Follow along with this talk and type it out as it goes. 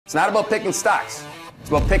It's not about picking stocks. It's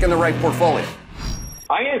about picking the right portfolio.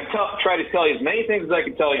 I'm going to try to tell you as many things as I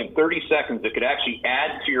can tell you in 30 seconds that could actually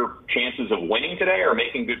add to your chances of winning today or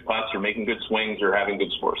making good putts or making good swings or having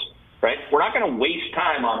good scores, right? We're not going to waste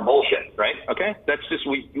time on bullshit, right? Okay? That's just,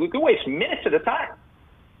 we can waste minutes at a time.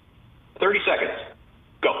 30 seconds.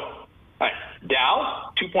 Go. All right.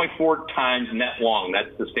 Dow, 2.4 times net long.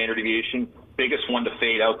 That's the standard deviation. Biggest one to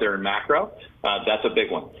fade out there in macro. That's a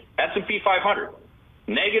big one. S&P 500.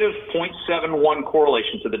 Negative 0.71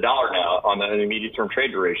 correlation to the dollar now on the immediate term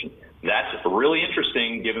trade duration. That's really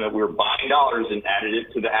interesting given that we were buying dollars and added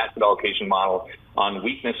it to the asset allocation model on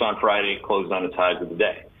weakness on Friday, closed on its highs of the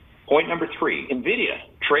day. Point number 3, NVIDIA,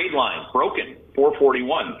 trade line, broken,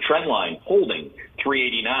 441, trend line, holding,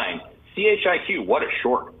 389. CHIQ, what a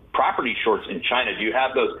short. Property shorts in China, do you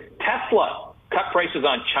have those? Tesla, cut prices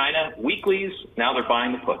on China, weeklies, now they're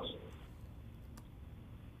buying the puts.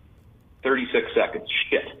 36 seconds.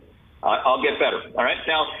 Shit. I'll get better. All right.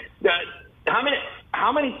 Now,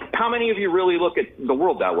 how many of you really look at the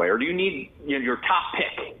world that way, or do you need your top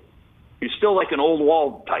pick? You're still like an old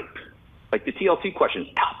wall type, like the TLC questions.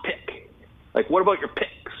 Top pick. Like, what about your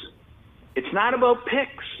picks? It's not about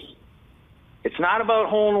picks. It's not about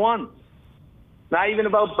hole in one. Not even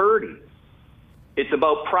about birdie. It's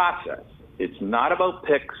about process. It's not about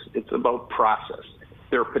picks. It's about process.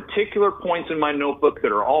 There are particular points in my notebook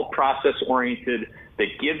that are all process-oriented that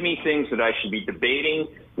give me things that I should be debating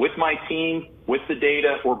with my team, with the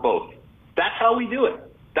data, or both. That's how we do it.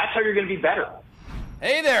 That's how you're going to be better.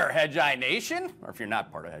 Hey there, Hedgeye Nation, or if you're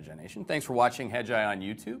not part of Hedgeye Nation, thanks for watching Hedgeye on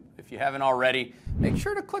YouTube. If you haven't already, make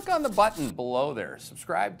sure to click on the button below there.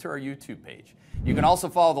 Subscribe to our YouTube page. You can also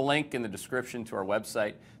follow the link in the description to our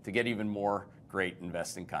website to get even more great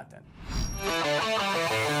investing content.